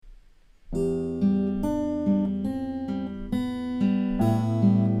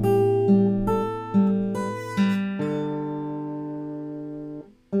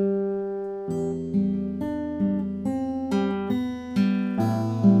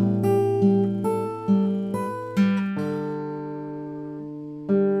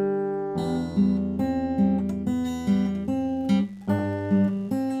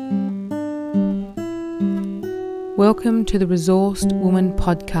Welcome to the Resourced Woman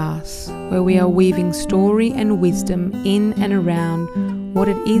podcast, where we are weaving story and wisdom in and around what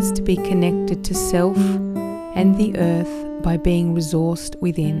it is to be connected to self and the earth by being resourced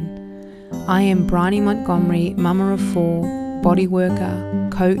within. I am Bryony Montgomery, mama of four, body worker,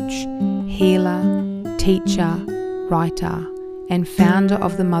 coach, healer, teacher, writer, and founder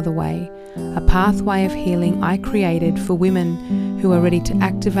of The Mother Way, a pathway of healing I created for women who are ready to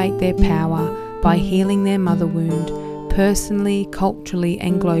activate their power by healing their mother wound, personally, culturally,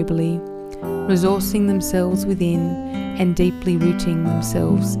 and globally, resourcing themselves within and deeply rooting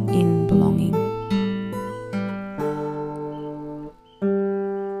themselves in belonging.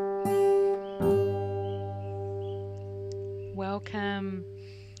 Welcome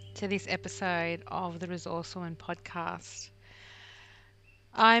to this episode of the Resource Woman podcast.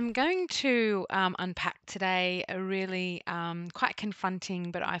 I'm going to unpack today a really quite confronting,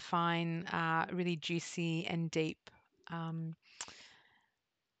 but I find really juicy and deep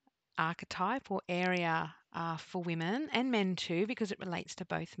archetype or area for women and men too, because it relates to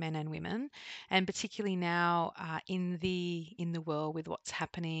both men and women, and particularly now in the world with what's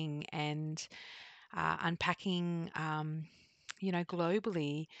happening and unpacking,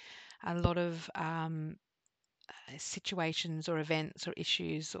 globally, a lot of situations or events or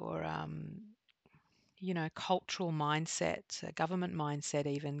issues or cultural mindset, government mindset,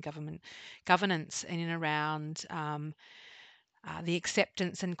 even government governance in and around the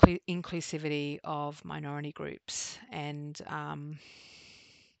acceptance and inclusivity of minority groups, and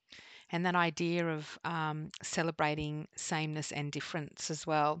that idea of celebrating sameness and difference as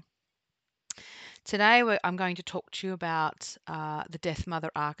well. Today, I'm going to talk to you about the Death Mother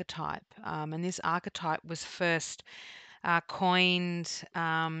archetype, and this archetype was first coined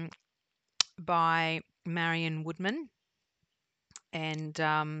by Marion Woodman, and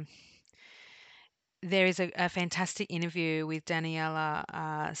there is a fantastic interview with Daniela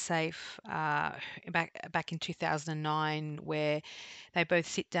Saif back in 2009, where they both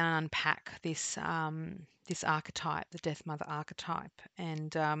sit down and unpack this archetype, the Death Mother archetype,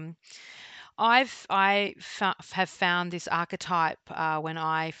 and have found this archetype when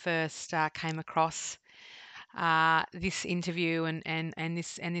I first came across this interview and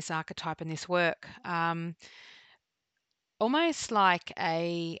this archetype and this work, almost like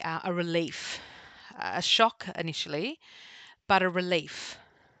a relief, a shock initially, but a relief.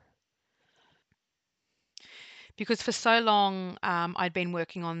 Because for so long I'd been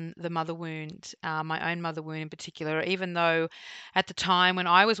working on the mother wound, my own mother wound in particular, even though at the time when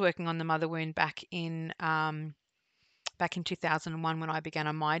I was working on the mother wound back in 2001, when I began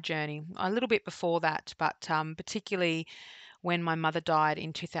on my journey, a little bit before that, but particularly when my mother died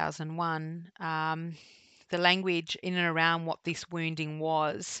in 2001, the language in and around what this wounding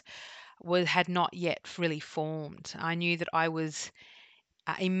had not yet really formed. I knew that I was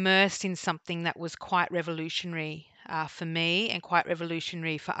immersed in something that was quite revolutionary for me and quite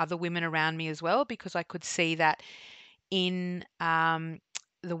revolutionary for other women around me as well, because I could see that in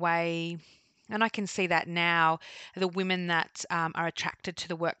the way, and I can see that now, the women that are attracted to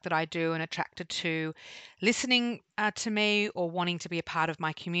the work that I do and attracted to listening to me or wanting to be a part of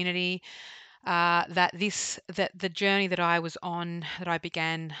my community, that the journey that I was on, that I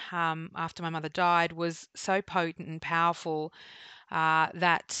began after my mother died, was so potent and powerful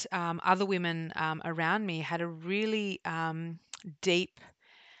that other women around me had a really deep,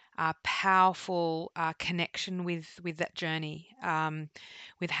 powerful connection with that journey,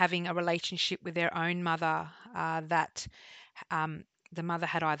 with having a relationship with their own mother, that the mother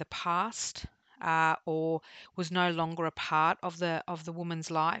had either passed or was no longer a part of the woman's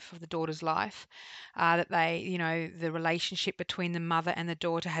life, of the daughter's life, that the relationship between the mother and the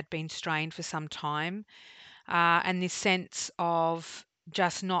daughter had been strained for some time, and this sense of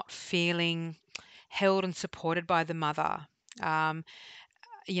just not feeling held and supported by the mother, um,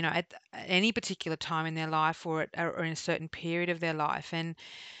 at any particular time in their life, or in a certain period of their life. And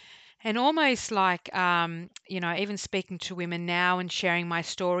almost like, even speaking to women now and sharing my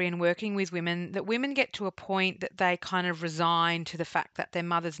story and working with women, that women get to a point that they kind of resign to the fact that their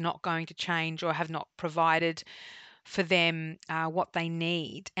mother's not going to change or have not provided for them what they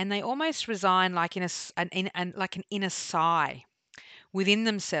need, and they almost resign like like an inner sigh within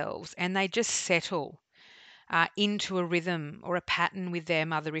themselves, and they just settle into a rhythm or a pattern with their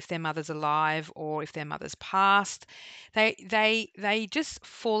mother, if their mother's alive or if their mother's passed. They just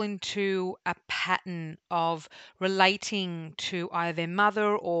fall into a pattern of relating to either their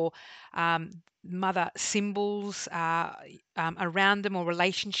mother or mother symbols around them, or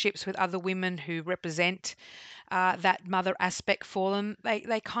relationships with other women who represent that mother aspect for them.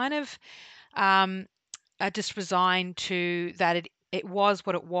 They kind of just resigned to that it was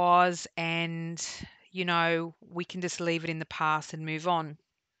what it was, and we can just leave it in the past and move on.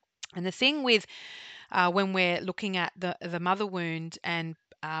 And the thing with when we're looking at the mother wound, and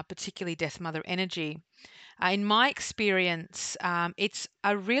particularly death mother energy, in my experience, it's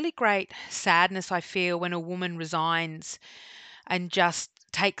a really great sadness I feel when a woman resigns and just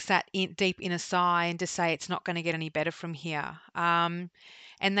takes that deep inner sigh and to say it's not going to get any better from here.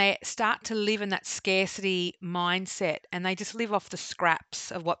 And they start to live in that scarcity mindset, and they just live off the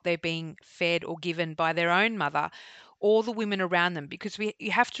scraps of what they're being fed or given by their own mother or the women around them. Because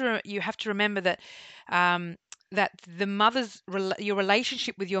you have to remember that um, that your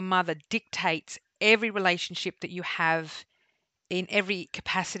relationship with your mother dictates every relationship that you have in every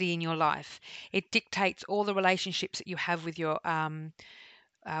capacity in your life. It dictates all the relationships that you have with your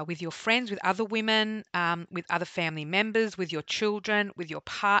friends, with other women, with other family members, with your children, with your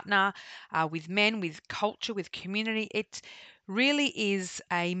partner, with men, with culture, with community. It really is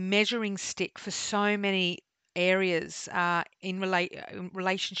a measuring stick for so many areas in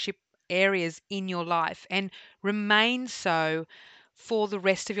relationship areas in your life, and remains so for the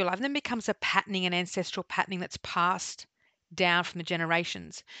rest of your life. And then becomes a patterning, an ancestral patterning that's passed down from the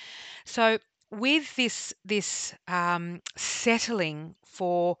generations. So with this settling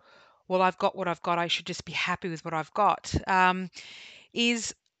for, well, I've got what I've got, I should just be happy with what I've got,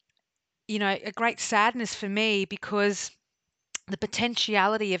 is a great sadness for me, because the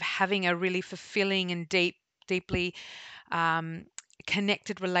potentiality of having a really fulfilling and deeply um,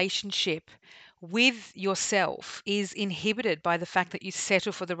 connected relationship with yourself is inhibited by the fact that you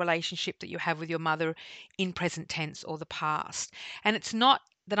settle for the relationship that you have with your mother in present tense or the past. And it's not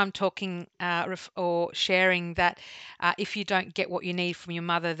that I'm talking or sharing that if you don't get what you need from your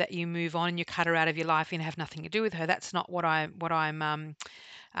mother, that you move on and you cut her out of your life and have nothing to do with her. That's not what I'm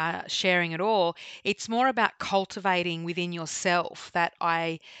sharing at all. It's more about cultivating within yourself that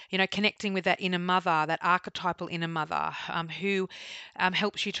connecting with that inner mother, that archetypal inner mother, who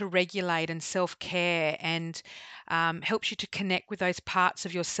helps you to regulate and self care, and helps you to connect with those parts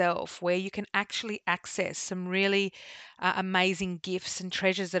of yourself where you can actually access some really amazing gifts and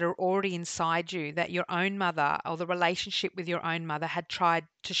treasures that are already inside you, that your own mother or the relationship with your own mother had tried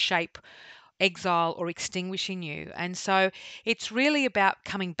to shape, exile, or extinguish in you. And so it's really about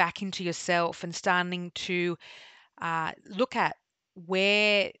coming back into yourself and starting to look at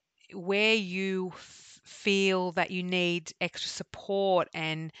where you feel that you need extra support,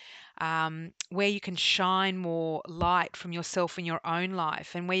 and where you can shine more light from yourself in your own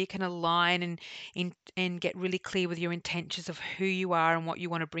life, and where you can align and get really clear with your intentions of who you are and what you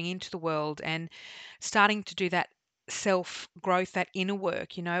want to bring into the world, and starting to do that self growth, that inner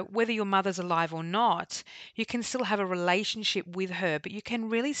work. Whether your mother's alive or not, you can still have a relationship with her, but you can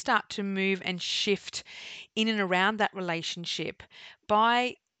really start to move and shift in and around that relationship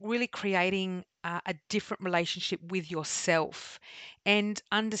by really creating a different relationship with yourself, and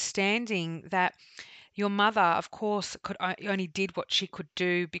understanding that your mother, of course, only did what she could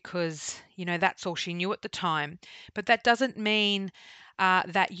do because that's all she knew at the time. But that doesn't mean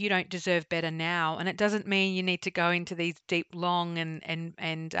that you don't deserve better now, and it doesn't mean you need to go into these deep, long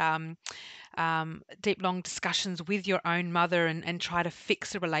deep, long discussions with your own mother, and try to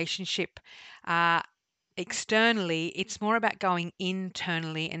fix a relationship. Uh, Externally. It's more about going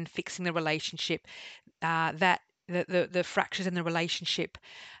internally and fixing the relationship, that the fractures in the relationship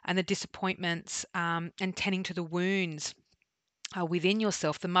and the disappointments, and tending to the wounds within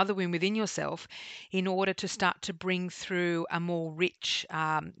yourself, the mother wound within yourself, in order to start to bring through a more rich,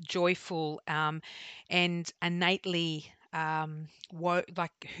 joyful, and innately,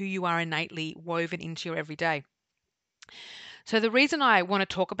 like who you are innately woven into your everyday. So the reason I want to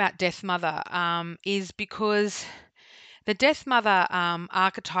talk about Death Mother is because the Death Mother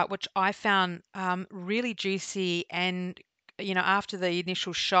archetype, which I found really juicy, and after the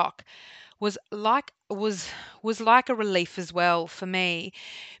initial shock, was like a relief as well for me,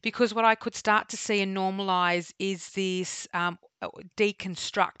 because what I could start to see and normalize is this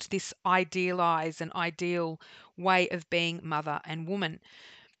deconstruct this idealized and ideal way of being mother and woman.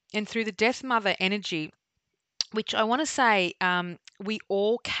 And through the Death Mother energy, which I want to say, we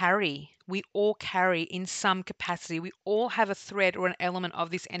all carry in some capacity. We all have a thread or an element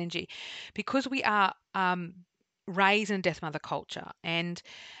of this energy, because we are raised in a death mother culture, and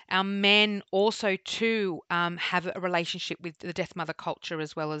our men also too have a relationship with the death mother culture,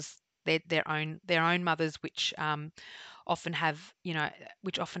 as well as their own mothers, which often have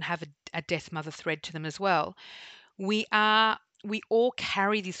a death mother thread to them as well. We all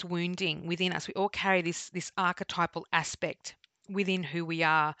carry this wounding within us. We all carry this archetypal aspect within who we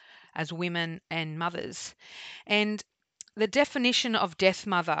are, as women and mothers. And the definition of death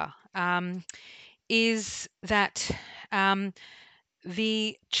mother is that um,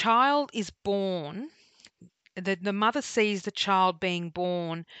 the child is born, the mother sees the child being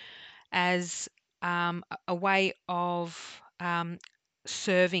born as a way of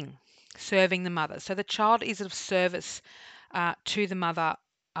serving, serving the mother. So the child is of service to the mother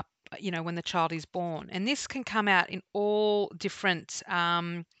up, when the child is born, and this can come out in all different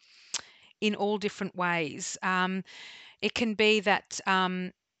ways. It can be that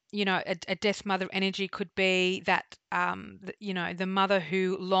a death mother energy could be that the mother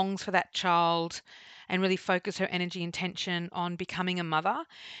who longs for that child and really focus her energy and tension on becoming a mother,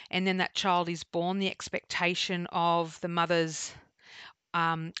 and then that child is born. The expectation of the mother's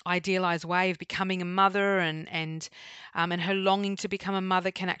idealized way of becoming a mother, and her longing to become a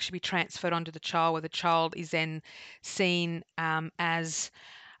mother can actually be transferred onto the child, where the child is then seen as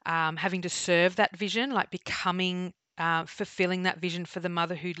having to serve that vision, like becoming, fulfilling that vision for the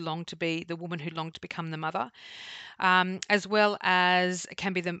mother who longed to be the woman who longed to become the mother, as well as it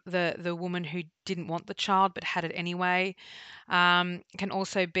can be the woman who didn't want the child but had it anyway. Can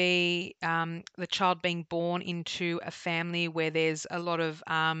also be the child being born into a family where there's a lot of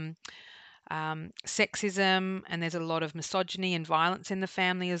sexism, and there's a lot of misogyny and violence in the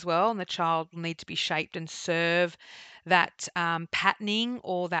family as well. And the child will need to be shaped and serve that patterning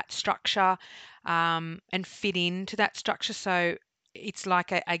or that structure, and fit into that structure. So it's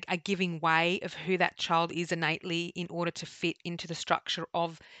like a giving way of who that child is innately in order to fit into the structure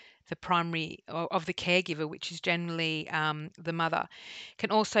of the primary of the caregiver, which is generally the mother.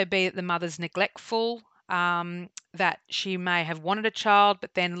 Can also be that the mother's neglectful, that she may have wanted a child,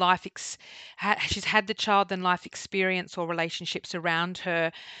 but then she's had the child, then life experience or relationships around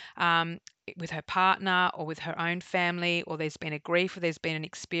her, um, with her partner or with her own family, or there's been a grief, or there's been an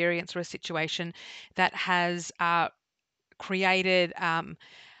experience or a situation that has created a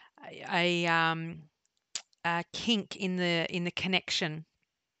a kink in the connection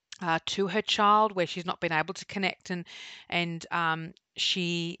to her child, where she's not been able to connect, and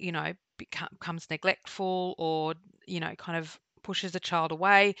she becomes neglectful, or kind of pushes the child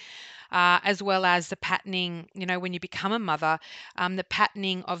away, as well as the patterning, when you become a mother, the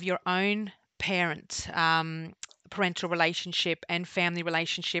patterning of your own parental relationship and family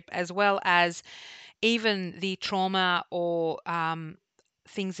relationship, as well as even the trauma or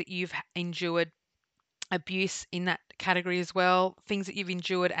things that you've endured, abuse in that category as well, things that you've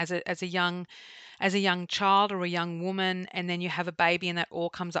endured as a young child or a young woman, and then you have a baby, and that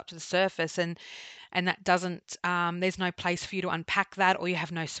all comes up to the surface, and that doesn't there's no place for you to unpack that, or you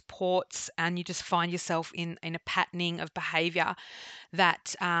have no supports, and you just find yourself in a patterning of behavior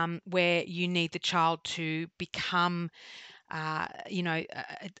that where you need the child to become uh, you know, uh,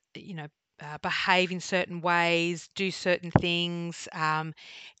 uh, you know, behave in certain ways, do certain things,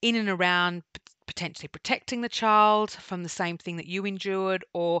 in and around potentially protecting the child from the same thing that you endured,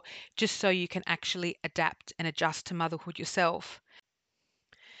 or just so you can actually adapt and adjust to motherhood yourself.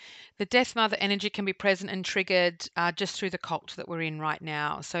 The death mother energy can be present and triggered just through the culture that we're in right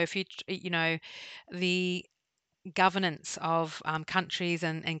now. So if the governance of countries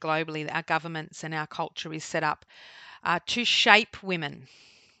and globally, our governments and our culture is set up to shape women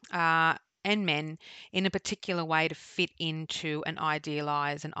uh, and men in a particular way to fit into an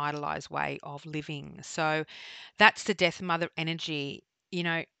idealized and idolized way of living. So that's the death mother energy.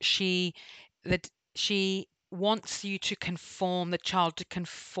 That she wants you to conform, the child to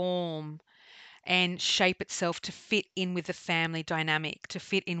conform and shape itself to fit in with the family dynamic, to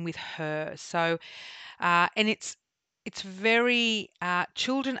fit in with her. So, and it's very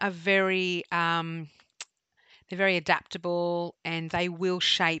children are very they're very adaptable, and they will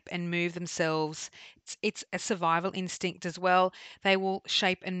shape and move themselves. It's a survival instinct as well. They will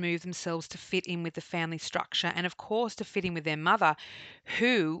shape and move themselves to fit in with the family structure, and of course to fit in with their mother,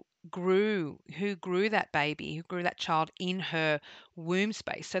 who grew that baby, who grew that child in her womb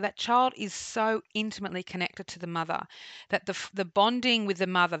space. So that child is so intimately connected to the mother that the bonding with the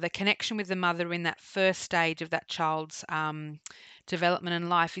mother, the connection with the mother in that first stage of that child's development and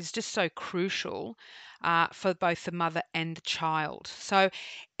life is just so crucial for both the mother and the child. So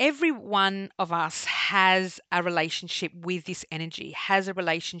every one of us has a relationship with this energy, has a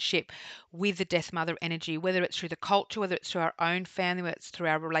relationship with the death mother energy, whether it's through the culture, whether it's through our own family, whether it's through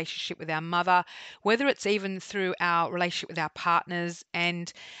our relationship with our mother, whether it's even through our relationship with our partners,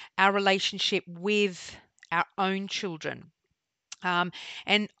 and our relationship with our own children. Um,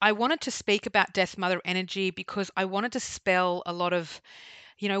 and I wanted to speak about death mother energy because I wanted to spell a lot of,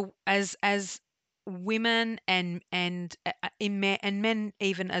 as women and men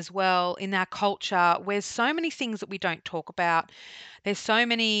even as well in our culture, where's so many things that we don't talk about. There's so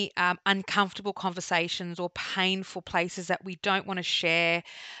many uncomfortable conversations or painful places that we don't want to share,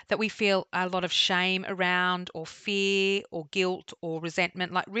 that we feel a lot of shame around, or fear, or guilt, or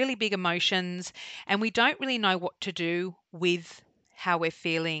resentment, like really big emotions, and we don't really know what to do with how we're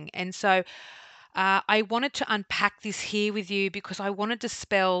feeling. And so I wanted to unpack this here with you because I want to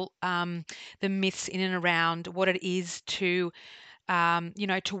dispel the myths in and around what it is to,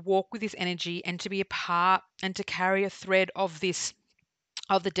 to walk with this energy and to be a part and to carry a thread of this,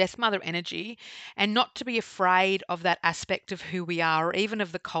 of the death mother energy, and not to be afraid of that aspect of who we are or even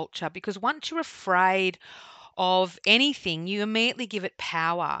of the culture. Because once you're afraid of anything, you immediately give it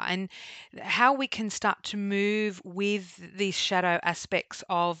power. And how we can start to move with these shadow aspects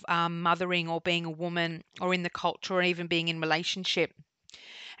of mothering or being a woman or in the culture or even being in relationship,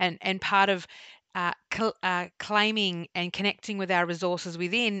 and part of claiming and connecting with our resources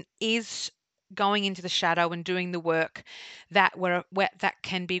within is going into the shadow and doing the work that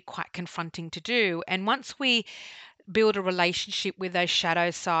can be quite confronting to do. And once we build a relationship with those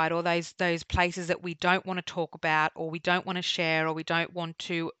shadow side, or those places that we don't want to talk about, or we don't want to share, or we don't want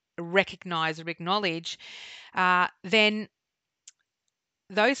to recognize or acknowledge, then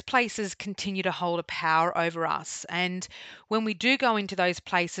those places continue to hold a power over us. And when we do go into those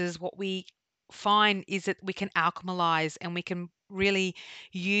places, what we find is that we can alchemize and we can really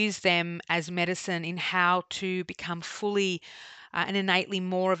use them as medicine in how to become fully and innately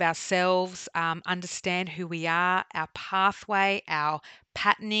more of ourselves, understand who we are, our pathway, our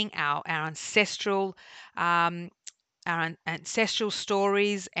patterning, our ancestral. Ancestral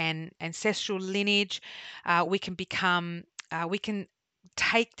stories and ancestral lineage, we can become, we can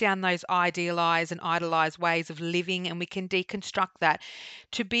take down those idealized and idolized ways of living, and we can deconstruct that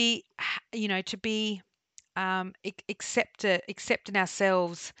to be, to be accept in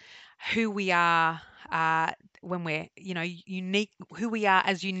ourselves who we are, when we're, unique, who we are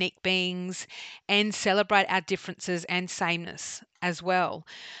as unique beings, and celebrate our differences and sameness as well.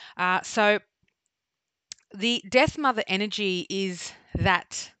 So the death mother energy is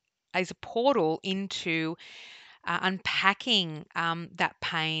a portal into unpacking that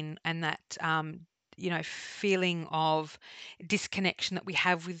pain and that, feeling of disconnection that we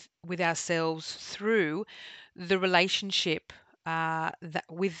have with ourselves through the relationship, that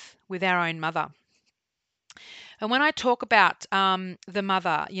with our own mother. And when I talk about the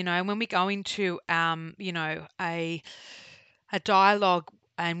mother, when we go into, a dialogue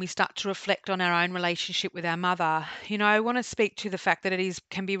and we start to reflect on our own relationship with our mother, I want to speak to the fact that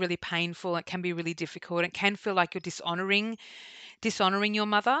can be really painful. It can be really difficult. It can feel like you're dishonoring your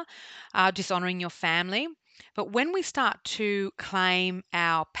mother, dishonoring your family. But when we start to claim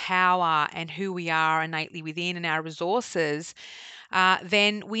our power and who we are innately within and our resources,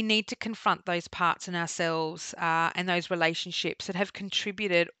 then we need to confront those parts in ourselves, and those relationships that have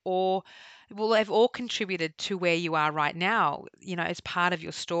contributed, or will have all contributed to where you are right now, as part of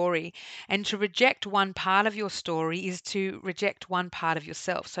your story. And to reject one part of your story is to reject one part of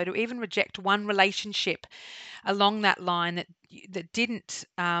yourself. So to even reject one relationship along that line that didn't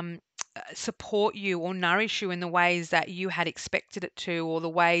support you or nourish you in the ways that you had expected it to, or the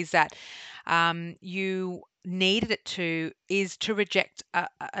ways that you needed it to, is to reject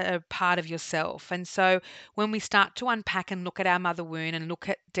a part of yourself. And so when we start to unpack and look at our mother wound and look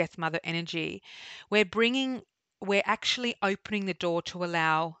at death mother energy, we're actually opening the door to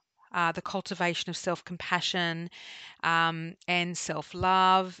allow the cultivation of self-compassion, and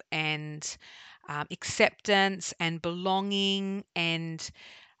self-love, and acceptance and belonging, and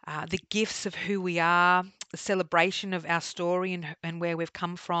the gifts of who we are, the celebration of our story, and where we've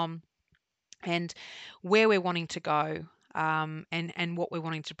come from, and where we're wanting to go, and what we're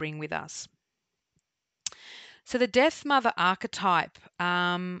wanting to bring with us. So the death mother archetype,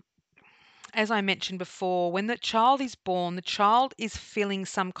 as I mentioned before, when the child is born, the child is filling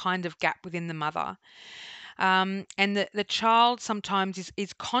some kind of gap within the mother. And the child sometimes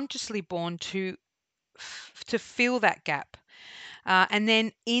is consciously born to fill that gap. And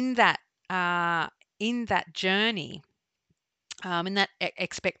then in that journey, in that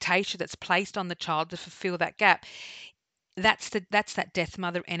expectation that's placed on the child to fulfill that gap, that's that death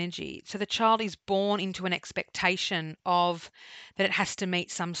mother energy. So the child is born into an expectation of that it has to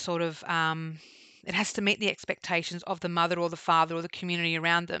meet some sort of, it has to meet the expectations of the mother or the father or the community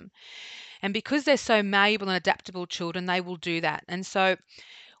around them. And because they're so malleable and adaptable children, they will do that. And so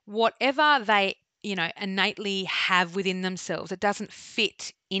whatever they, innately have within themselves, it doesn't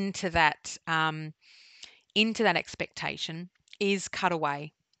fit into that expectation, is cut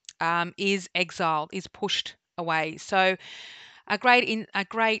away. is exiled, is pushed away. So a great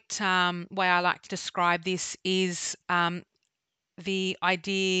way I like to describe this is the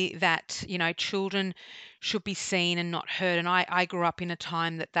idea that children should be seen and not heard. And I grew up in a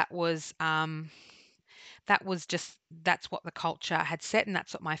time that was just that's what the culture had set, and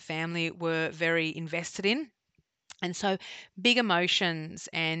that's what my family were very invested in. And so big emotions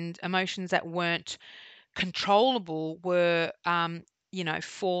and emotions that weren't controllable were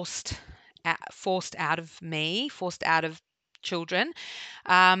forced out of me, forced out of children,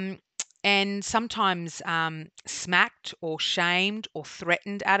 um, and sometimes smacked or shamed or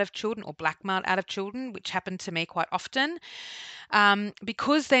threatened out of children or blackmailed out of children, which happened to me quite often,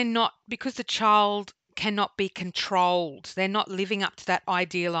 because the child cannot be controlled. They're not living up to that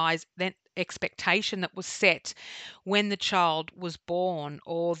idealized that expectation that was set when the child was born,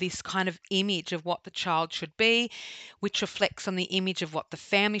 or this kind of image of what the child should be, which reflects on the image of what the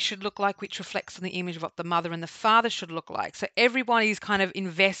family should look like, which reflects on the image of what the mother and the father should look like. So everybody's kind of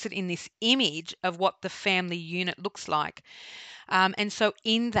invested in this image of what the family unit looks like. And so,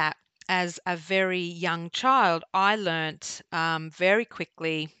 in that, as a very young child, I learnt very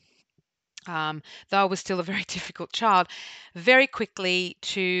quickly, though I was still a very difficult child, very quickly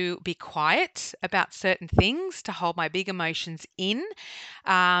to be quiet about certain things, to hold my big emotions in,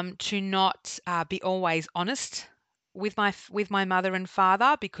 to not be always honest with my mother and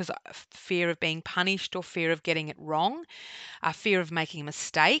father, because of fear of being punished or fear of getting it wrong, fear of making a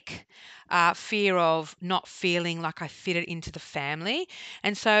mistake, fear of not feeling like I fitted into the family.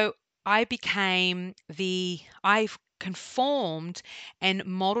 And so I conformed and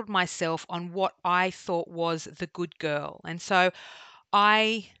modeled myself on what I thought was the good girl. And so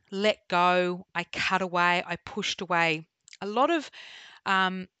I let go, I cut away, I pushed away a lot of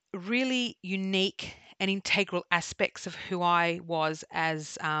really unique and integral aspects of who I was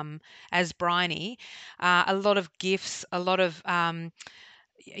as Bryony. A lot of gifts, a lot of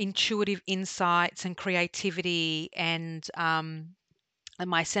intuitive insights and creativity, and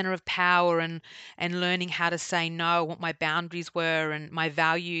my center of power, and learning how to say no, what my boundaries were, and my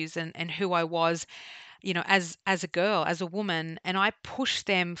values, and who I was, as a girl, as a woman. And I pushed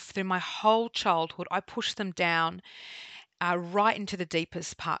them through my whole childhood. I pushed them down right into the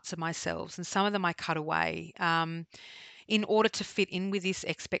deepest parts of myself, and some of them I cut away, in order to fit in with this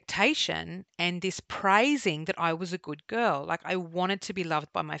expectation and this praising that I was a good girl. Like, I wanted to be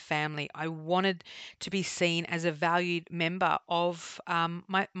loved by my family. I wanted to be seen as a valued member of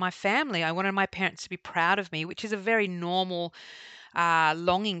my family. I wanted my parents to be proud of me, which is a very normal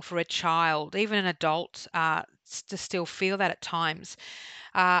longing for a child, even an adult, to still feel that at times.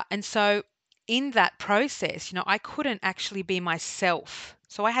 And so, in that process, I couldn't actually be myself.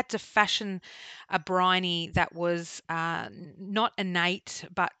 So I had to fashion a briny that was not innate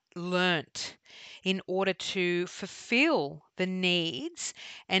but learnt, in order to fulfill the needs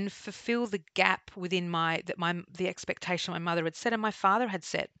and fulfill the gap within the expectation my mother had set and my father had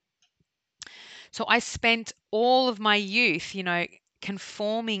set. So I spent all of my youth,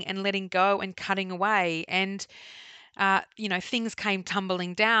 conforming and letting go and cutting away. And things came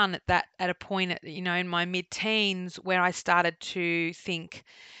tumbling down at a point, in my mid-teens, where I started to think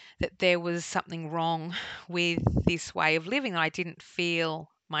that there was something wrong with this way of living. I didn't feel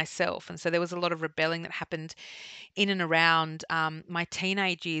myself, and so there was a lot of rebelling that happened in and around my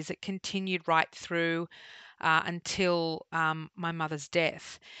teenage years. It continued right through until my mother's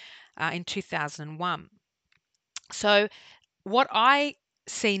death in 2001. So what I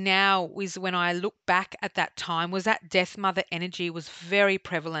see now is, when I look back at that time, was that death mother energy was very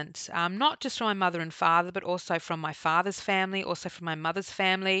prevalent, not just from my mother and father, but also from my father's family, also from my mother's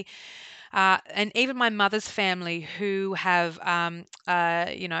family, and even my mother's family, who have, a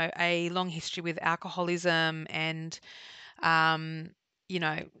long history with alcoholism and, um,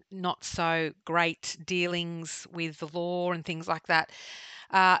 not so great dealings with the law and things like that.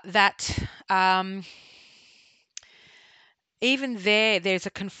 That even there's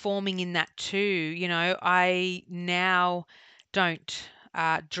a conforming in that too. I now don't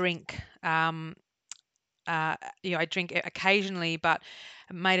drink. I drink occasionally, but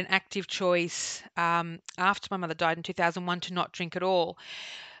made an active choice after my mother died in 2001 to not drink at all.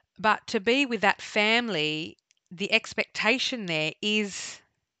 But to be with that family, the expectation there is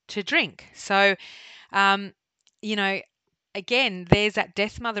to drink. So, um, you know, again, there's that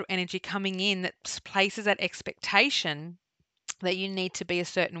death mother energy coming in that places that expectation that you need to be a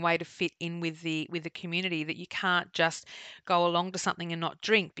certain way to fit in with the community, that you can't just go along to something and not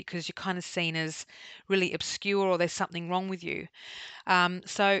drink because you're kind of seen as really obscure, or there's something wrong with you.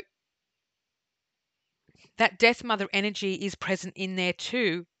 So that death mother energy is present in there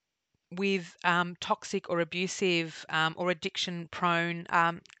too. with toxic or abusive or addiction prone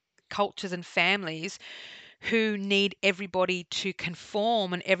cultures and families who need everybody to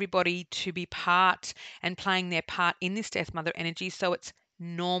conform and everybody to be part and playing their part in this death mother energy. So it's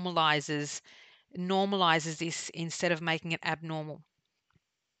normalizes this instead of making it abnormal.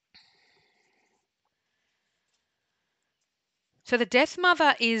 So the death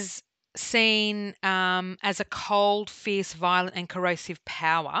mother is seen as a cold, fierce, violent, and corrosive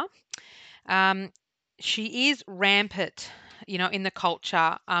power. Um, she is rampant, in the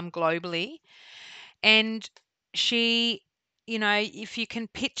culture globally, and she, if you can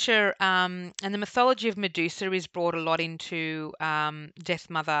picture, and the mythology of Medusa is brought a lot into Death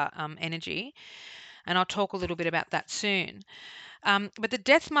Mother energy, and I'll talk a little bit about that soon. But the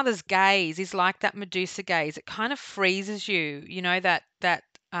Death Mother's gaze is like that Medusa gaze. It kind of freezes you,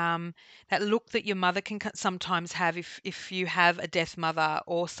 um, that look that your mother can sometimes have if you have a death mother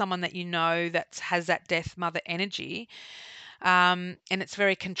or someone that you know that has that death mother energy, and it's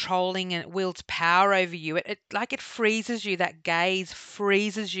very controlling and it wields power over you. It freezes you. That gaze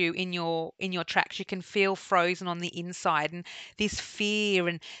freezes you in your tracks. You can feel frozen on the inside, and this fear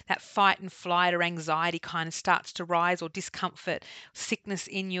and that fight and flight or anxiety kind of starts to rise, or discomfort, sickness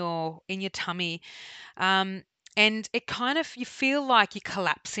in your tummy, and it kind of you feel like you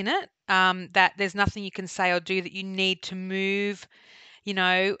collapse in it. That there's nothing you can say or do, that you need to move,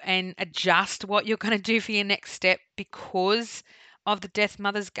 and adjust what you're going to do for your next step because of the death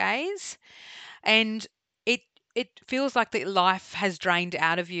mother's gaze. And it it feels like that life has drained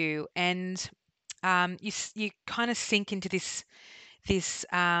out of you, and you kind of sink into this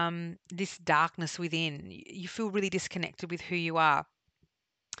darkness within. You feel really disconnected with who you are.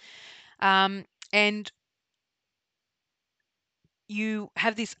 And you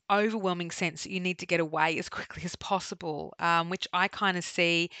have this overwhelming sense that you need to get away as quickly as possible, which I kind of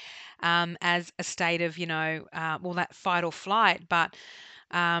see as a state of, well, that fight or flight. But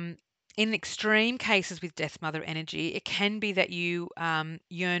um, in extreme cases with death mother energy, it can be that you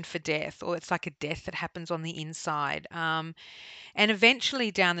yearn for death, or it's like a death that happens on the inside. And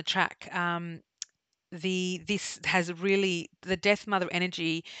eventually down the track, this has really the death mother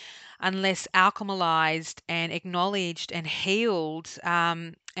energy, unless alchemized and acknowledged and healed,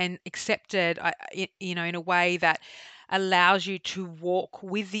 and accepted, in a way that allows you to walk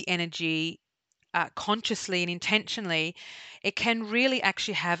with the energy consciously and intentionally, it can really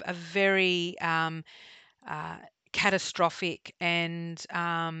actually have a very uh, catastrophic and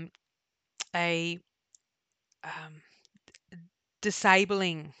a um,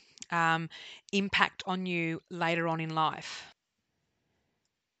 disabling um, impact on you later on in life.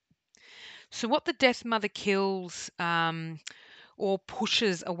 So, what the death mother kills or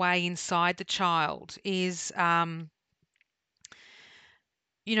pushes away inside the child is, the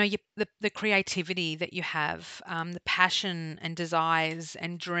creativity that you have, the passion and desires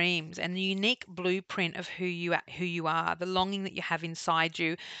and dreams, and the unique blueprint of who you are, the longing that you have inside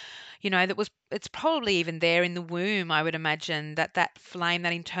you. It's probably even there in the womb. I would imagine that flame,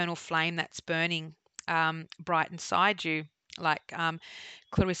 that internal flame that's burning bright inside you. Like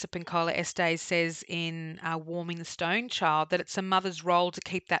Clarissa Pinkola Estes says in Warming the Stone Child, that it's a mother's role to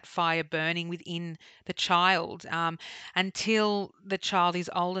keep that fire burning within the child, until the child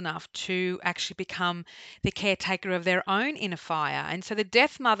is old enough to actually become the caretaker of their own inner fire. And so the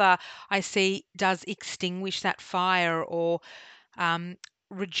death mother, I see, does extinguish that fire, or um,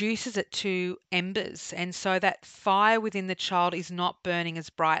 reduces it to embers. And so that fire within the child is not burning as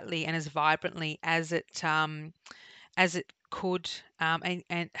brightly and as vibrantly as it could, and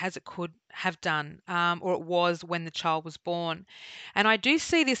as it could have done, or it was when the child was born. And I do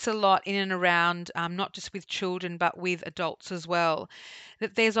see this a lot in and around, not just with children, but with adults as well,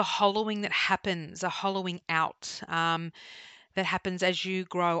 that there's a hollowing that happens, a hollowing out. That happens as you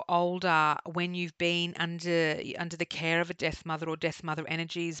grow older, when you've been under the care of a death mother, or death mother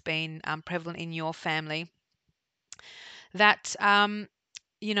energy has been prevalent in your family. That I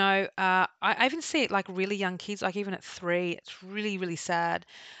even see it like really young kids, like even at 3. It's really, really sad,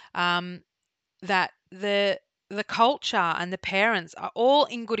 um, that the culture and the parents are all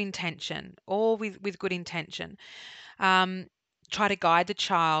in good intention, all with good intention, um, try to guide the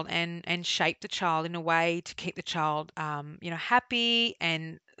child and shape the child in a way to keep the child, happy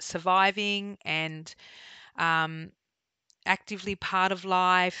and surviving, and um, actively part of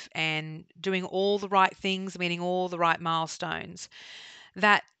life and doing all the right things, meeting all the right milestones.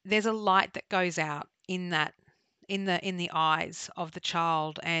 That there's a light that goes out in the eyes of the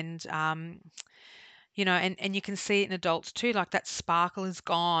child, and and you can see it in adults too, like that sparkle is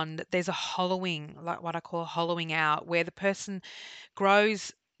gone, that there's a hollowing, like what I call hollowing out, where the person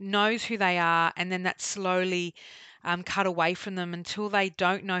grows knows who they are, and then that slowly cut away from them until they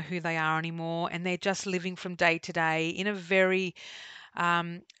don't know who they are anymore, and they're just living from day to day in a very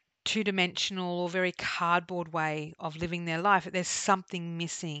um, two-dimensional or very cardboard way of living their life. That there's something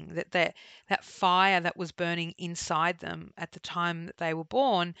missing. That fire that was burning inside them at the time that they were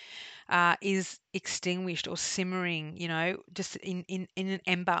born is extinguished or simmering, just in an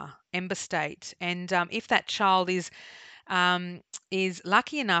ember state. And if that child is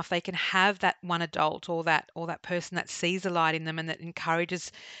lucky enough, they can have that one adult or that person that sees the light in them and that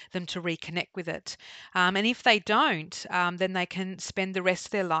encourages them to reconnect with it. And if they don't, then they can spend the rest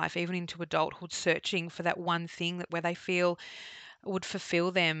of their life, even into adulthood, searching for that one thing that where they feel would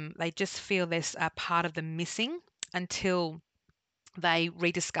fulfill them. They just feel there's a part of them missing until they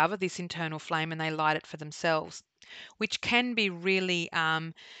rediscover this internal flame and they light it for themselves, which can be really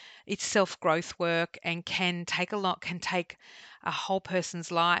it's self growth work and can take a whole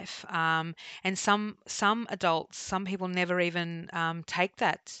person's life. And some adults, some people never even take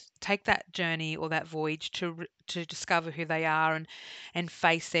that journey or that voyage to discover who they are and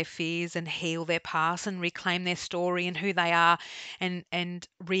face their fears and heal their past and reclaim their story and who they are and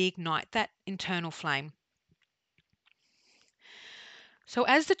reignite that internal flame. So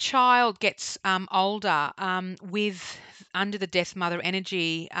as the child gets older, with under the death mother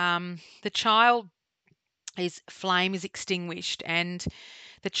energy, the child his flame is extinguished and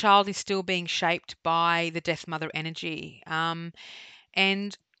the child is still being shaped by the death mother energy.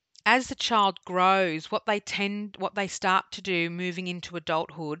 And as the child grows, what they start to do moving into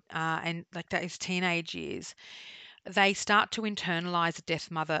adulthood, and like those teenage years, they start to internalize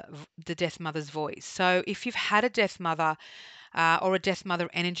the death mother's voice. So if you've had a death mother or a death mother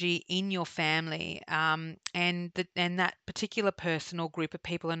energy in your family, and that particular person or group of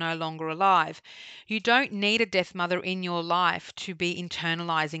people are no longer alive, you don't need a death mother in your life to be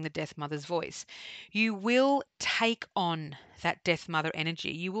internalizing the death mother's voice. You will take on that death mother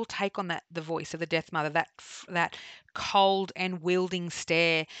energy. You will take on the voice of the death mother, that cold and wielding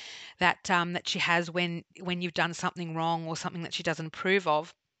stare that she has when you've done something wrong or something that she doesn't approve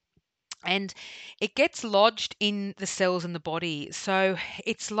of, and it gets lodged in the cells in the body. So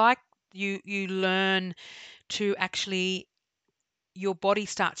it's like you learn to actually, your body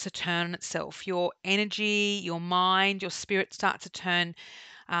starts to turn on itself. Your energy, your mind, your spirit starts to turn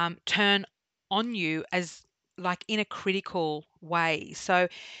on you as like in a critical way. So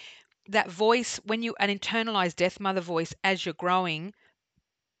that voice, when you an internalized death mother voice as you're growing,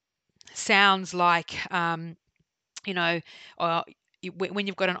 sounds like you know, uh, when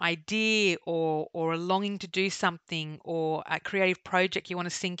you've got an idea or a longing to do something or a creative project you want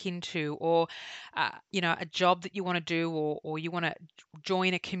to sink into, or a job that you want to do, or you want to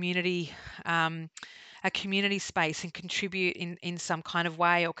join um, a community space and contribute in some kind of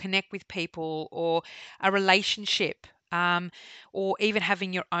way, or connect with people, or a relationship, or even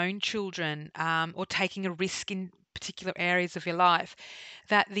having your own children, or taking a risk in particular areas of your life,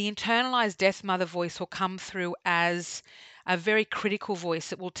 that the internalized death mother voice will come through as a very critical voice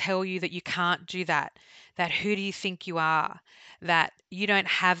that will tell you that you can't do that, that who do you think you are, that you don't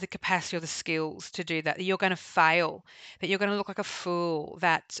have the capacity or the skills to do that, that you're going to fail, that you're going to look like a fool,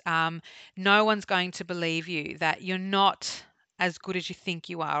 that no one's going to believe you, that you're not as good as you think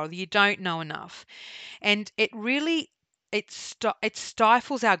you are, or that you don't know enough. And it really it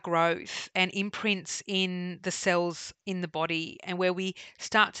stifles our growth and imprints in the cells in the body, and where we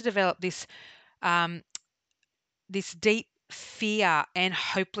start to develop um, this deep fear and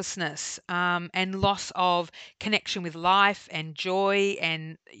hopelessness, and loss of connection with life and joy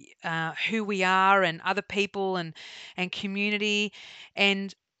and who we are and other people and community,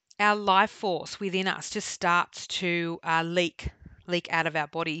 and our life force within us just starts to leak out of our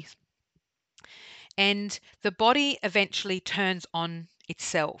body, and the body eventually turns on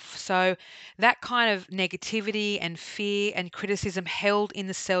itself. So that kind of negativity and fear and criticism held in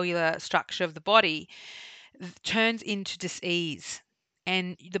the cellular structure of the body turns into dis-ease,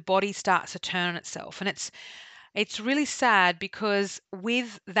 and the body starts to turn on itself. And it's really sad, because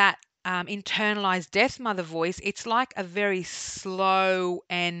with that internalized death mother voice, it's like a very slow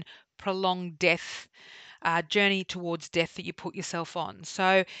and prolonged death journey towards death that you put yourself on.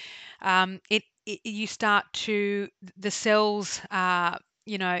 So it you start to the cells,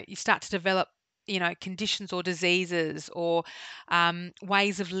 you start to develop, conditions or diseases, or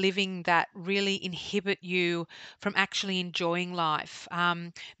ways of living that really inhibit you from actually enjoying life,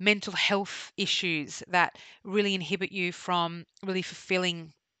 mental health issues that really inhibit you from really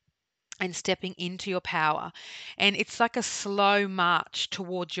fulfilling and stepping into your power. And it's like a slow march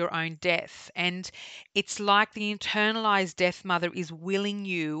towards your own death. And it's like the internalized death mother is willing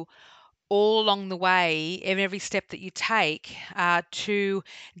you all along the way, in every step that you take, to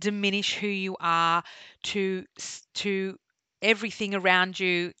diminish who you are, to everything around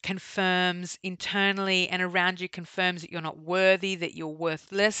you confirms internally and around you confirms that you're not worthy, that you're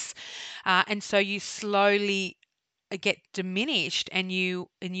worthless, and so you slowly get diminished, and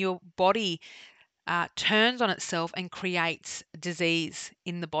your body turns on itself and creates disease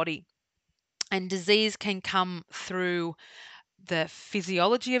in the body. And disease can come through the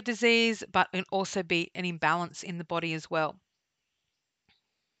physiology of disease, but can also be an imbalance in the body as well.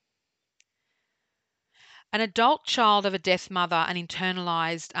 An adult child of a death mother, that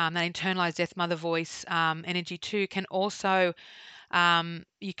internalized death mother voice energy too, can also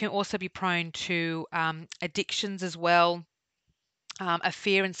you can also be prone to addictions as well. A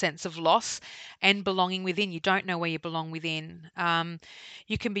fear and sense of loss and belonging within. You don't know where you belong within.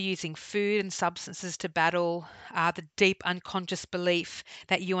 You can be using food and substances to battle the deep unconscious belief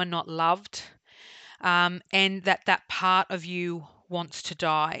that you are not loved, and that part of you wants to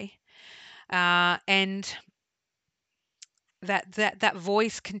die. And that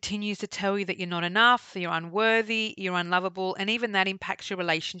voice continues to tell you that you're not enough, that you're unworthy, you're unlovable, and even that impacts your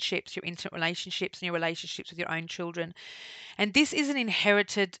relationships, your intimate relationships, and your relationships with your own children. And this is an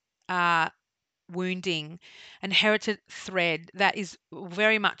inherited uh, wounding, inherited thread that is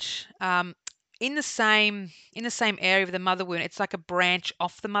very much in the same area of the mother wound. It's like a branch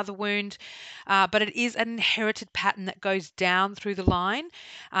off the mother wound, but it is an inherited pattern that goes down through the line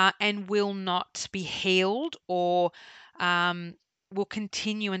and will not be healed or um, will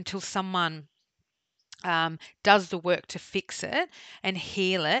continue until someone does the work to fix it and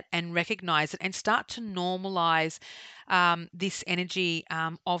heal it and recognize it and start to normalize this energy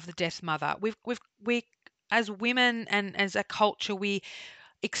of the death mother. We as women and as a culture, we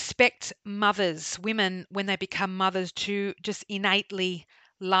expect women, when they become mothers, to just innately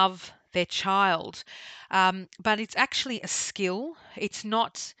love their child. But it's actually a skill. It's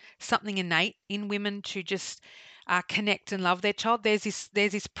not something innate in women to just connect and love their child. There's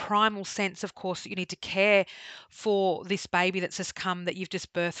this primal sense, of course, that you need to care for this baby that's just come, that you've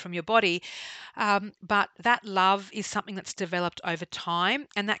just birthed from your body. But that love is something that's developed over time,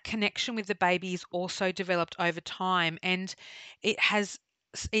 and that connection with the baby is also developed over time, and it has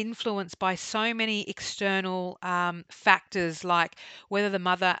influenced by so many external factors, like whether the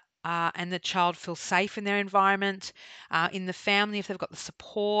mother and the child feel safe in their environment, in the family, if they've got the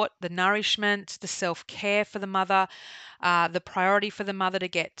support, the nourishment, the self care for the mother, the priority for the mother to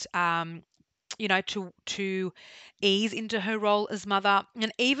get. To ease into her role as mother,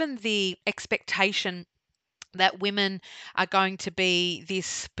 and even the expectation that women are going to be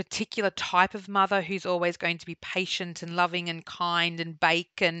this particular type of mother who's always going to be patient and loving and kind and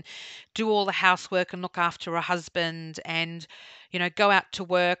bake and do all the housework and look after her husband and go out to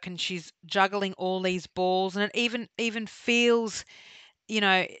work, and she's juggling all these balls, and it even feels,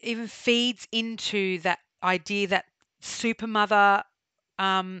 even feeds into that idea, that super mother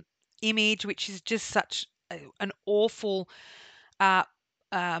um, image, which is just such an awful uh,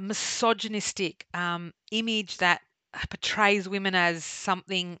 misogynistic image that portrays women as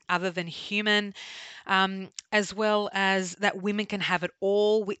something other than human, as well as that women can have it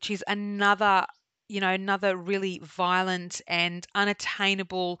all, which is another really violent and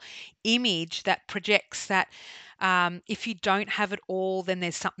unattainable image that projects that if you don't have it all, then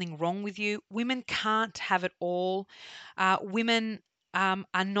there's something wrong with you. Women can't have it all. Women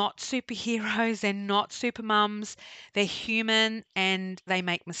are not superheroes. They're not super mums. They're human, and they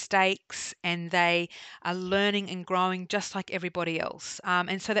make mistakes, and they are learning and growing just like everybody else.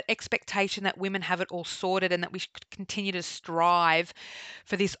 And so that expectation that women have it all sorted and that we should continue to strive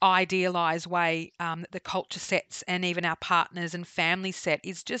for this idealized way that the culture sets, and even our partners and family set,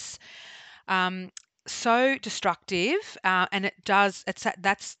 is just um, so destructive, and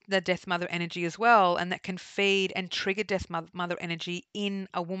that's the death mother energy as well, and that can feed and trigger death mother energy in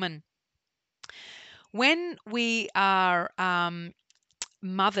a woman. When we are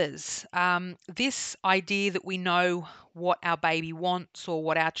mothers, this idea that we know what our baby wants or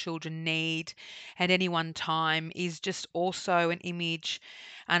what our children need at any one time is just also an image,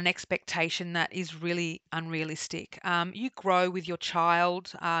 an expectation that is really unrealistic. You grow with your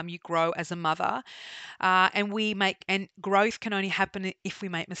child, you grow as a mother, and growth can only happen if we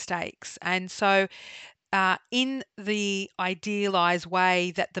make mistakes. And so in the idealized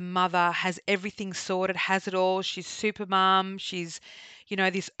way that the mother has everything sorted, has it all. She's super mom. She's,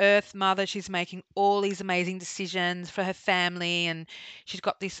 this earth mother. She's making all these amazing decisions for her family, and she's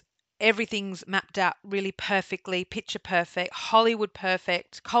got this everything's mapped out really perfectly, picture perfect, Hollywood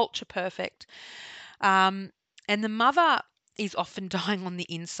perfect, culture perfect. Um, and the mother is often dying on the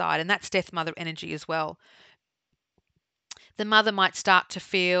inside, and that's death mother energy as well. The mother might start to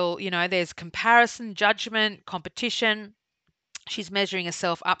feel, there's comparison, judgment, competition. She's measuring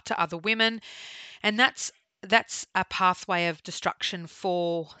herself up to other women, and that's a pathway of destruction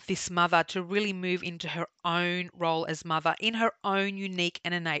for this mother to really move into her own role as mother in her own unique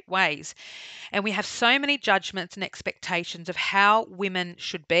and innate ways. And we have so many judgments and expectations of how women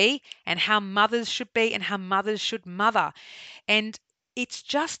should be and how mothers should be and how mothers should mother. And it's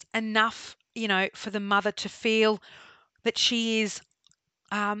just enough, for the mother to feel that she is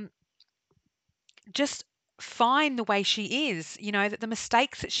um, just fine the way she is, that the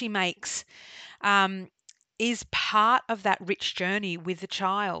mistakes that she makes um, is part of that rich journey with the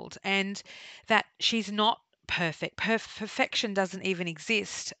child, and that she's not perfect. Perfection doesn't even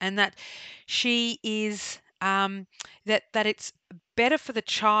exist, and that she is that it's better for the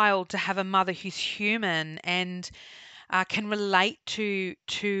child to have a mother who's human and can relate to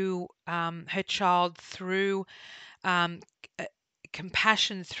her child through um, c- uh,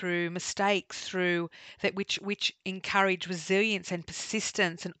 compassion, through mistakes, through that which encourage resilience and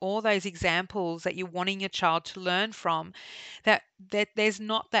persistence, and all those examples that you're wanting your child to learn from. That there's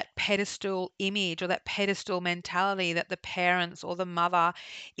not that pedestal image or that pedestal mentality that the parents or the mother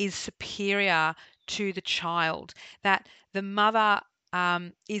is superior to the child. That the mother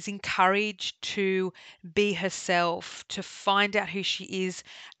is encouraged to be herself, to find out who she is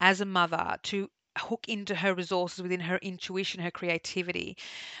as a mother, to hook into her resources within her intuition, her creativity,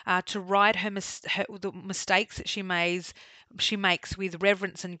 to ride the mistakes that she makes with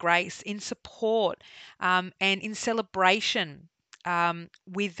reverence and grace, in support and in celebration.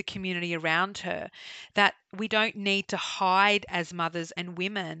 With the community around her, that we don't need to hide as mothers and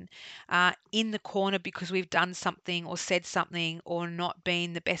women in the corner because we've done something or said something or not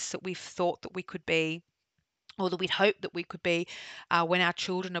been the best that we've thought that we could be, or that we'd hope that we could be when our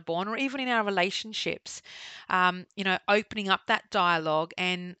children are born, or even in our relationships. Opening up that dialogue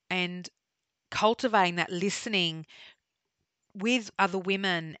and cultivating that listening with other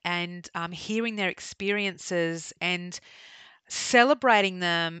women, and hearing their experiences and celebrating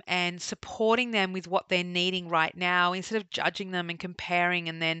them and supporting them with what they're needing right now, instead of judging them and comparing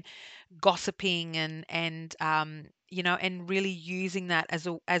and then gossiping and really using that as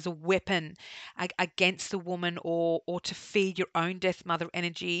a weapon against the woman, or to feed your own death mother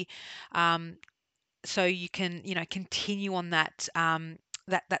energy, um, so you can continue on that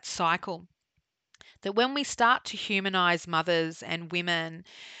cycle. That when we start to humanize mothers and women,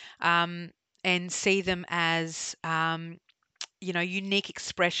 um, and see them as unique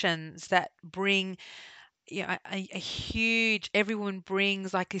expressions that bring a huge, everyone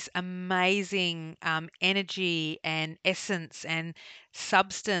brings like this amazing energy and essence and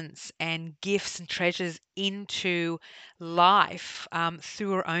substance and gifts and treasures into life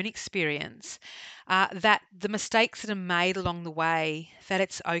through our own experience, that the mistakes that are made along the way, that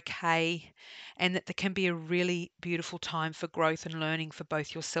it's okay, and that there can be a really beautiful time for growth and learning for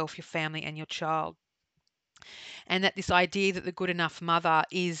both yourself, your family, and your child. And that this idea that the good enough mother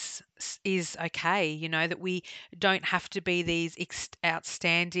is okay, that we don't have to be these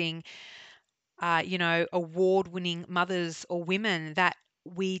outstanding award-winning mothers or women, that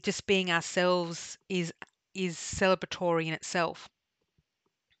we just being ourselves is celebratory in itself.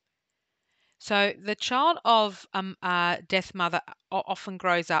 So the child of death mother often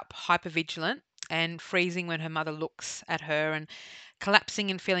grows up hypervigilant and freezing when her mother looks at her, and collapsing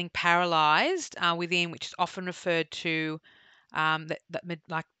and feeling paralyzed within, which is often referred to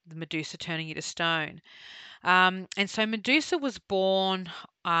like the Medusa turning you to stone. And so Medusa was born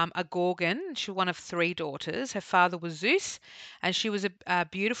a Gorgon. She was one of three daughters. Her father was Zeus, and she was a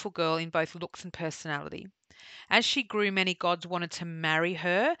beautiful girl in both looks and personality. As she grew, many gods wanted to marry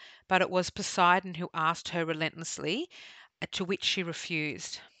her, but it was Poseidon who asked her relentlessly, to which she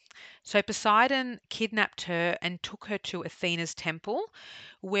refused. So Poseidon kidnapped her and took her to Athena's temple,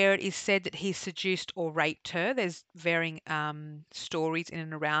 where it is said that he seduced or raped her. There's varying stories in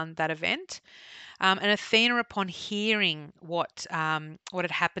and around that event. And Athena, upon hearing what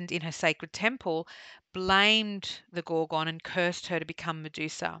had happened in her sacred temple, blamed the Gorgon and cursed her to become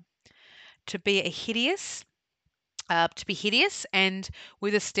Medusa, to be hideous and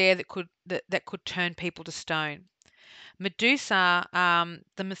with a stare that could turn people to stone. Medusa,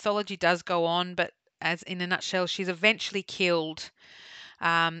 the mythology does go on, but as in a nutshell, she's eventually killed.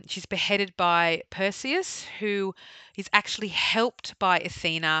 She's beheaded by Perseus, who is actually helped by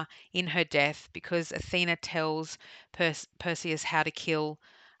Athena in her death, because Athena tells Perseus how to kill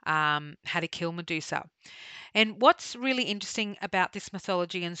how to kill Medusa. And what's really interesting about this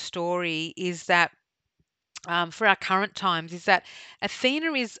mythology and story is that for our current times is that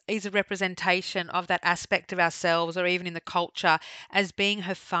Athena is a representation of that aspect of ourselves, or even in the culture, as being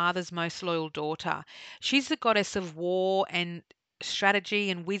her father's most loyal daughter. She's the goddess of war and strategy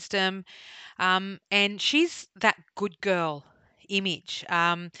and wisdom, and she's that good girl image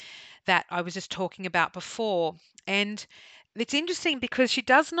that I was just talking about before. And it's interesting because she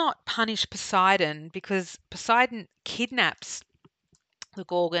does not punish Poseidon, because Poseidon kidnaps the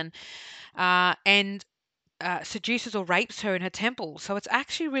Gorgon and seduces or rapes her in her temple. So it's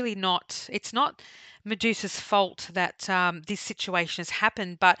actually really not. It's not Medusa's fault that this situation has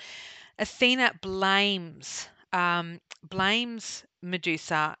happened, but Athena blames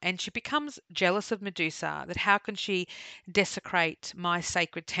Medusa, and she becomes jealous of Medusa. That how can she desecrate my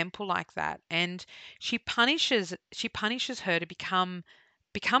sacred temple like that? And she punishes her to become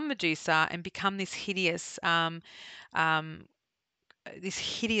Medusa and become um, this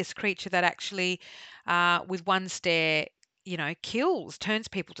hideous creature that actually, with one stare, turns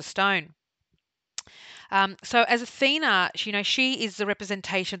people to stone. So as Athena, she is the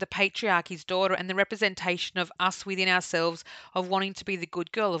representation of the patriarchy's daughter and the representation of us within ourselves, of wanting to be the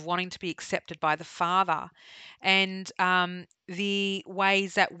good girl, of wanting to be accepted by the father, and the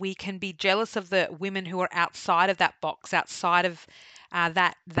ways that we can be jealous of the women who are outside of that box, outside of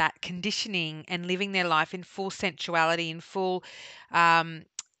that conditioning, and living their life in full sensuality, in full, um,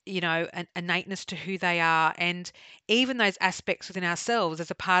 an innateness to who they are, and even those aspects within ourselves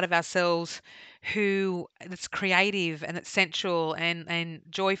as a part of ourselves who that's creative and that's sensual and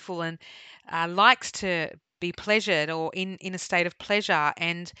joyful and likes to be pleasured or in a state of pleasure,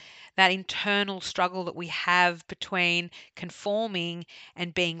 and that internal struggle that we have between conforming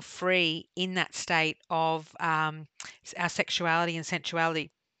and being free in that state of our sexuality and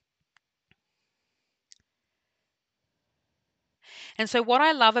sensuality. And so what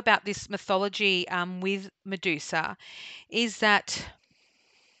I love about this mythology with Medusa is that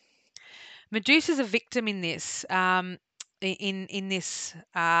Medusa's a victim in this, in this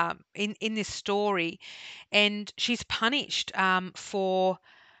story, and she's punished for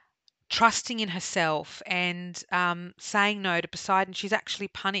trusting in herself and saying no to Poseidon. She's actually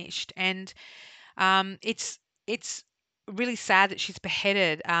punished, and it's really sad that she's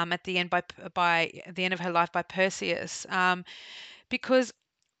beheaded at the end by the end of her life by Perseus, because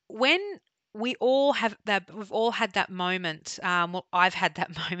when we've all had that moment. Well, I've had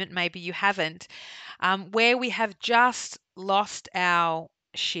that moment. Maybe you haven't, where we have just lost our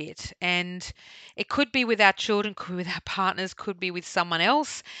shit. And it could be with our children, could be with our partners, could be with someone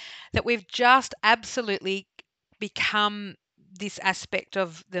else, that we've just absolutely become this aspect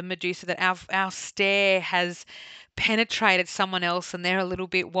of the Medusa, that our stare has penetrated someone else and they're a little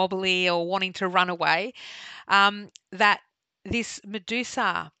bit wobbly or wanting to run away. That this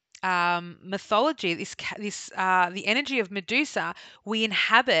Medusa mythology, the energy of Medusa, we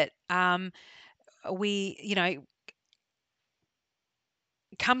inhabit. We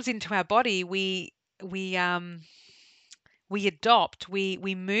comes into our body. We we adopt.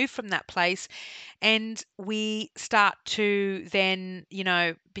 We move from that place, and we start to then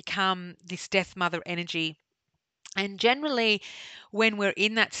become this death mother energy. And generally, when we're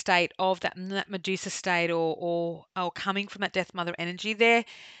in that state of that Medusa state, or coming from that death mother energy, there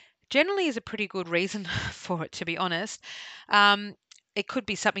generally is a pretty good reason for it, to be honest. Um, it could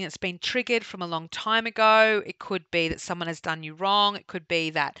be something that's been triggered from a long time ago. It could be that someone has done you wrong. It could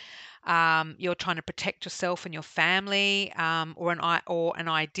be that you're trying to protect yourself and your family, or an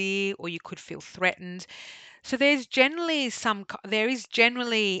idea, or you could feel threatened. So there is generally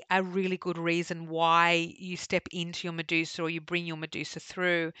a really good reason why you step into your Medusa, or you bring your Medusa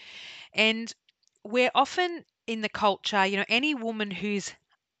through. And we're often in the culture, any woman who's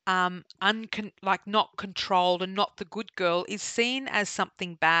like not controlled and not the good girl is seen as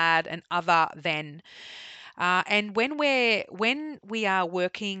something bad and other than. And when we are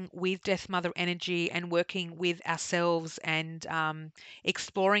working with Death Mother energy and working with ourselves, and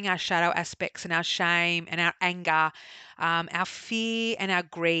exploring our shadow aspects and our shame and our anger, our fear and our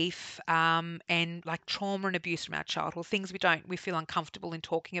grief, and like trauma and abuse from our childhood, things we feel uncomfortable in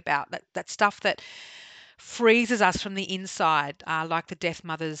talking about, that stuff that freezes us from the inside, like the Death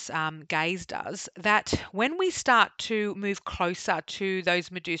Mother's gaze does, that when we start to move closer to those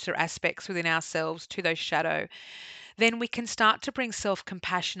Medusa aspects within ourselves, to those shadow, then we can start to bring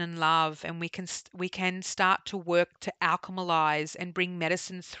self-compassion and love, and we can start to work to alchemize and bring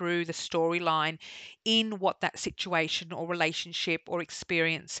medicine through the storyline in what that situation or relationship or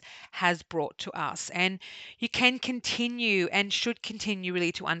experience has brought to us. And you can continue and should continue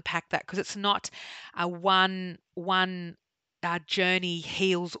really to unpack that, because it's not a one journey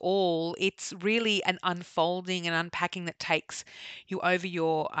heals all. It's really an unfolding and unpacking that takes you over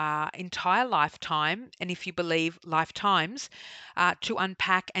your entire lifetime, and if you believe lifetimes, to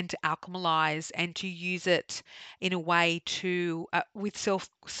unpack and to alchemize and to use it in a way to with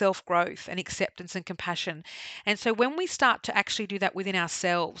self growth and acceptance and compassion. And so when we start to actually do that within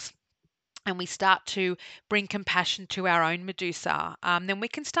ourselves, and we start to bring compassion to our own Medusa, then we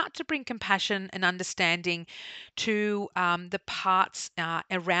can start to bring compassion and understanding to the parts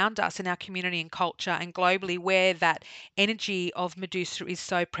around us in our community and culture and globally, where that energy of Medusa is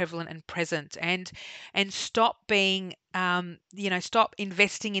so prevalent and present, and stop being stop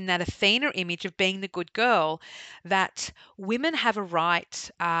investing in that Athena image of being the good girl, that women have a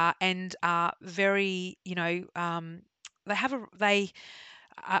right and are very, they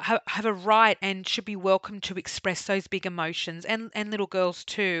have a right and should be welcome to express those big emotions, and little girls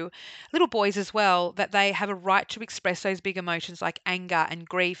too, little boys as well, that they have a right to express those big emotions like anger and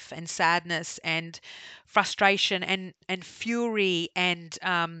grief and sadness and frustration and fury and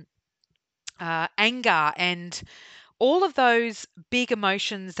anger and all of those big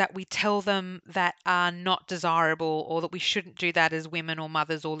emotions that we tell them that are not desirable, or that we shouldn't do that as women or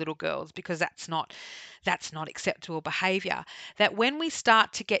mothers or little girls, because that's not acceptable behavior. That when we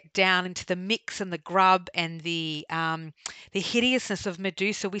start to get down into the mix and the grub and the hideousness of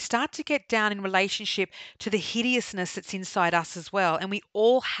Medusa, we start to get down in relationship to the hideousness that's inside us as well. And we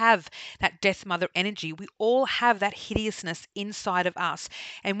all have that death mother energy. We all have that hideousness inside of us.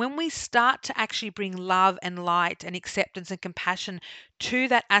 And when we start to actually bring love and light and acceptance and compassion to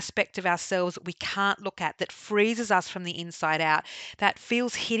that aspect of ourselves that we can't look at, that freezes us from the inside out, that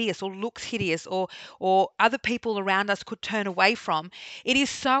feels hideous or looks hideous, or other people around us could turn away from, it is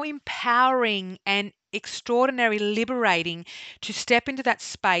so empowering and extraordinarily liberating to step into that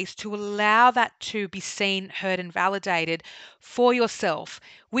space, to allow that to be seen, heard, and validated for yourself,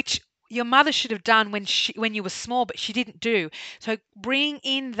 which your mother should have done when you were small, but she didn't do. So bring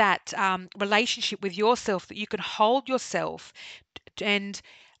in that relationship with yourself, that you can hold yourself and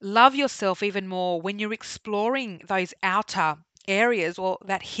love yourself even more when you're exploring those outer areas, or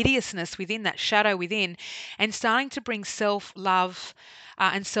that hideousness within, that shadow within, and starting to bring self love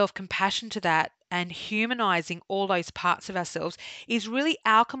and self compassion to that, and humanizing all those parts of ourselves, is really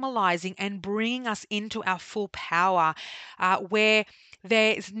alchemizing and bringing us into our full power, where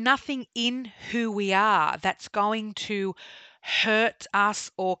there's nothing in who we are that's going to hurt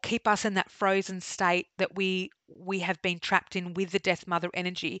us or keep us in that frozen state that we have been trapped in with the death mother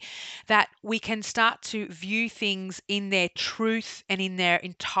energy. That we can start to view things in their truth and in their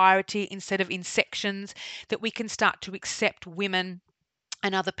entirety instead of in sections. That we can start to accept women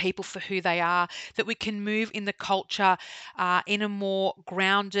and other people for who they are, that we can move in the culture in a more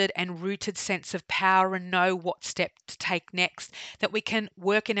grounded and rooted sense of power and know what step to take next, that we can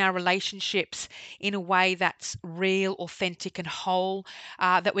work in our relationships in a way that's real, authentic, and whole,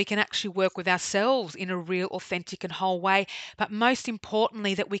 that we can actually work with ourselves in a real, authentic, and whole way, but most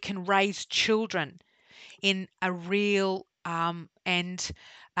importantly, that we can raise children in a real and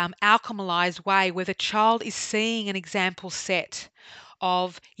alchemized way, where the child is seeing an example set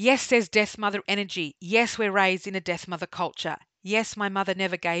of, yes, there's death mother energy. Yes, we're raised in a death mother culture. Yes, my mother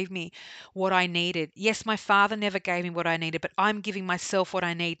never gave me what I needed. Yes, my father never gave me what I needed, but I'm giving myself what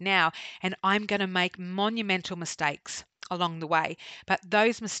I need now, and I'm going to make monumental mistakes along the way. But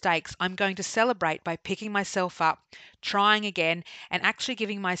those mistakes I'm going to celebrate by picking myself up, trying again, and actually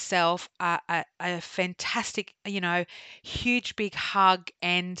giving myself a fantastic, huge big hug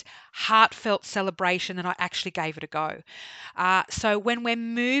and heartfelt celebration that I actually gave it a go. So when we're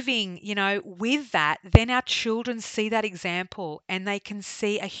moving, with that, then our children see that example, and they can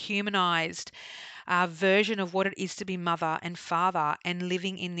see a humanized version of what it is to be mother and father, and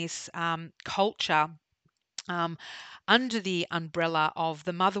living in this culture um, under the umbrella of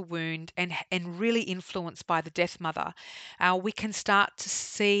the mother wound, and really influenced by the death mother. We can start to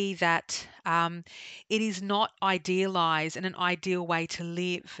see that it is not idealized and an ideal way to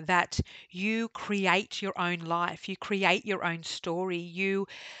live, that you create your own life, you create your own story, you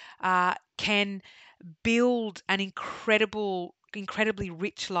can build an incredibly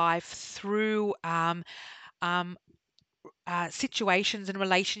rich life through um, situations and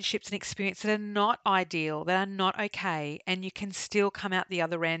relationships and experiences that are not ideal, that are not okay, and you can still come out the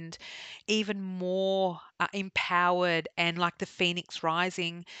other end even more empowered and like the phoenix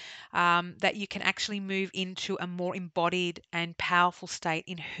rising, that you can actually move into a more embodied and powerful state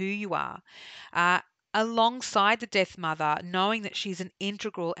in who you are. Uh, Alongside the death mother, knowing that she's an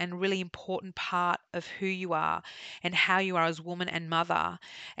integral and really important part of who you are and how you are as woman and mother,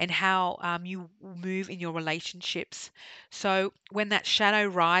 and how you move in your relationships. So when that shadow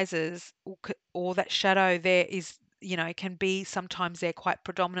rises, or that shadow there is, it can be sometimes they're quite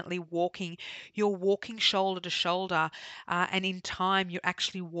predominantly walking, you're walking shoulder to shoulder, and in time you're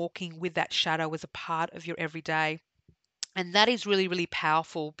actually walking with that shadow as a part of your everyday. And that is really, really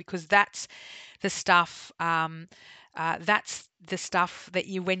powerful, because the stuff that's the stuff that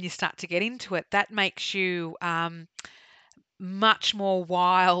you, when you start to get into it, that makes you much more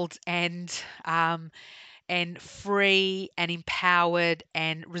wild and free and empowered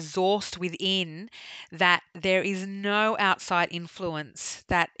and resourced within, that there is no outside influence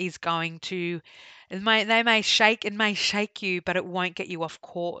that is going to, it may shake you, but it won't get you off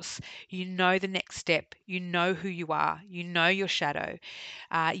course. You know the next step, you know who you are, you know your shadow.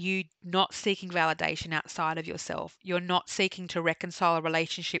 You not seeking validation outside of yourself. You're not seeking to reconcile a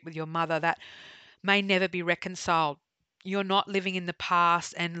relationship with your mother that may never be reconciled. You're not living in the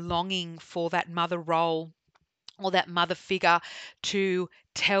past and longing for that mother role or that mother figure to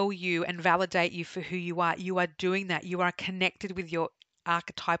tell you and validate you for who you are. You are doing that. You are connected with your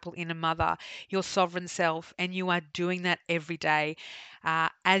archetypal inner mother, your sovereign self, and you are doing that every day,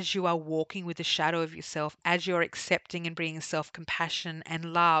 as you are walking with the shadow of yourself, as you're accepting and bringing self compassion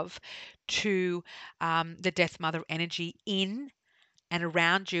and love to the death mother energy in and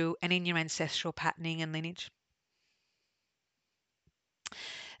around you and in your ancestral patterning and lineage.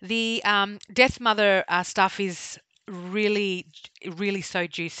 The death mother stuff is really, really so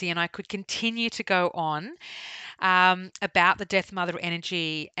juicy, and I could continue to go on about the death mother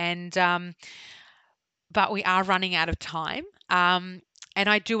energy, and but we are running out of time. And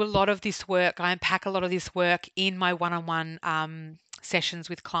I do a lot of this work. I unpack a lot of this work in my one-on-one sessions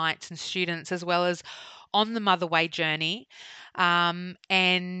with clients and students, as well as on the Mother Way journey, and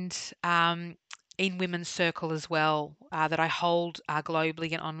in Women's Circle as well, that I hold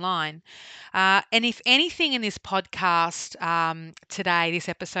globally and online. And if anything in this podcast today, this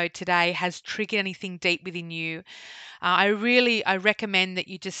episode today, has triggered anything deep within you, I recommend that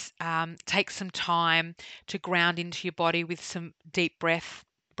you just take some time to ground into your body with some deep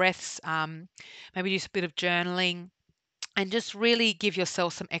breaths, maybe do a bit of journaling, and just really give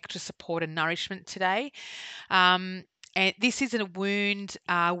yourself some extra support and nourishment today. And this is a wounding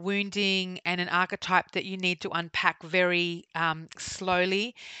and an archetype that you need to unpack very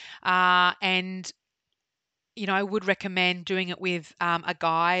slowly. And I would recommend doing it with a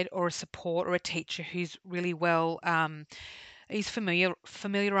guide or a support or a teacher who's really well, is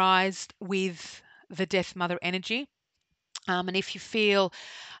familiarized with the death mother energy. And if you feel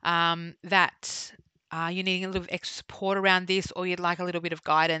that you're needing a little extra support around this, or you'd like a little bit of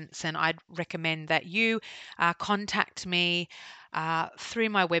guidance, and I'd recommend that you contact me through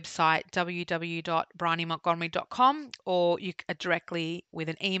my website, www.bryonymontgomery.com, or you directly with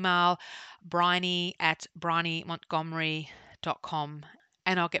an email, bryony@bryonymontgomery.com,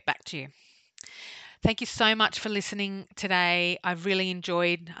 and I'll get back to you. Thank you so much for listening today. I've really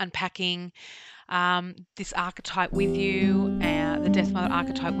enjoyed unpacking this archetype with you, the Death Mother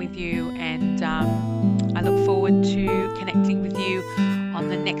archetype with you, and I look forward to connecting with you on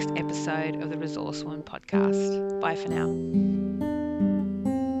the next episode of the Resource Woman podcast. Bye for now.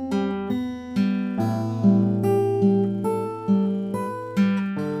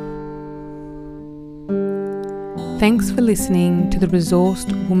 Thanks for listening to the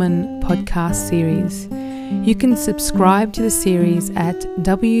Resourced Woman podcast series. You can subscribe to the series at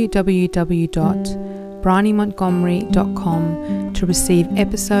www.bryonymontgomery.com to receive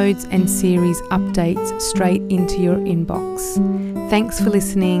episodes and series updates straight into your inbox. Thanks for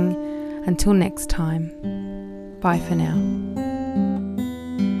listening. Until next time. Bye for now.